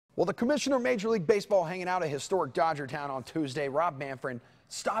Well, the commissioner of Major League Baseball hanging out at Historic Dodgertown on Tuesday, Rob Manfred,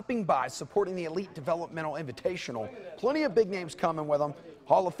 stopping by, supporting the Elite Developmental Invitational. Plenty of big names coming with him.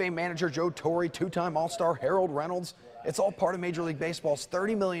 Hall of Fame manager Joe Torre, two-time All-Star Harold Reynolds. It's all part of Major League Baseball's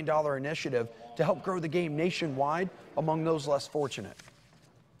 $30 million initiative to help grow the game nationwide among those less fortunate.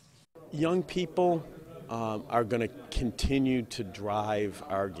 Young people are going to continue to drive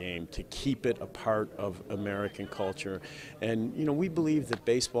our game, to keep it a part of American culture. And, you know, we believe that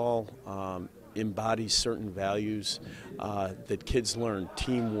baseball embodies certain values that kids learn: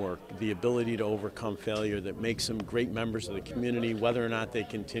 teamwork, the ability to overcome failure, that makes them great members of the community, whether or not they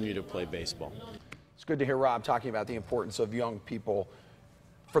continue to play baseball. It's good to hear Rob talking about the importance of young people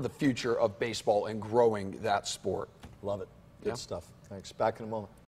for the future of baseball and growing that sport. Love it. Good stuff. Thanks. Back in a moment.